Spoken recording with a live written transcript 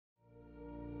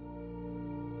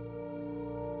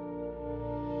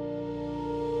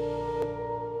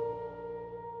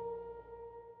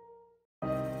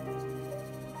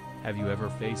Have you ever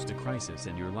faced a crisis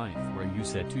in your life where you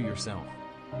said to yourself,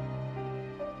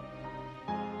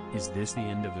 "Is this the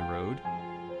end of the road?"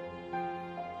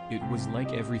 It was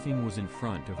like everything was in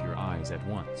front of your eyes at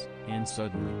once, and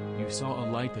suddenly, you saw a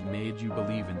light that made you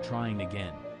believe in trying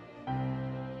again.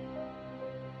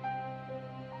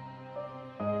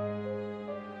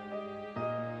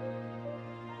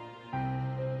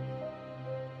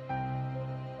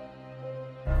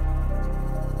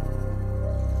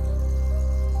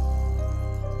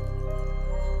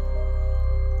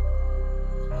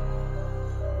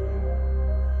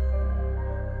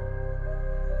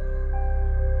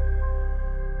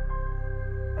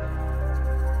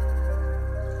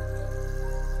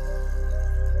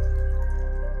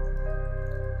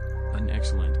 An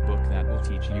excellent book that will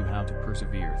teach you how to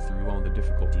persevere through all the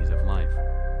difficulties of life.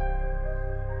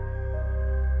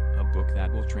 A book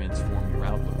that will transform your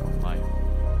outlook on life.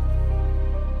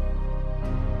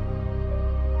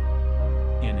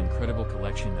 An incredible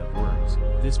collection of words.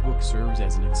 This book serves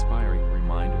as an inspiring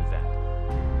reminder that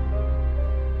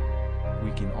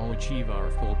we can all achieve our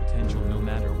full potential no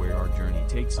matter where our journey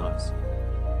takes us.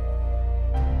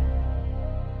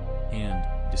 And,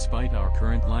 despite our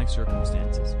current life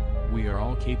circumstances, we are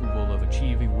all capable of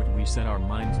achieving what we set our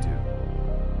minds to.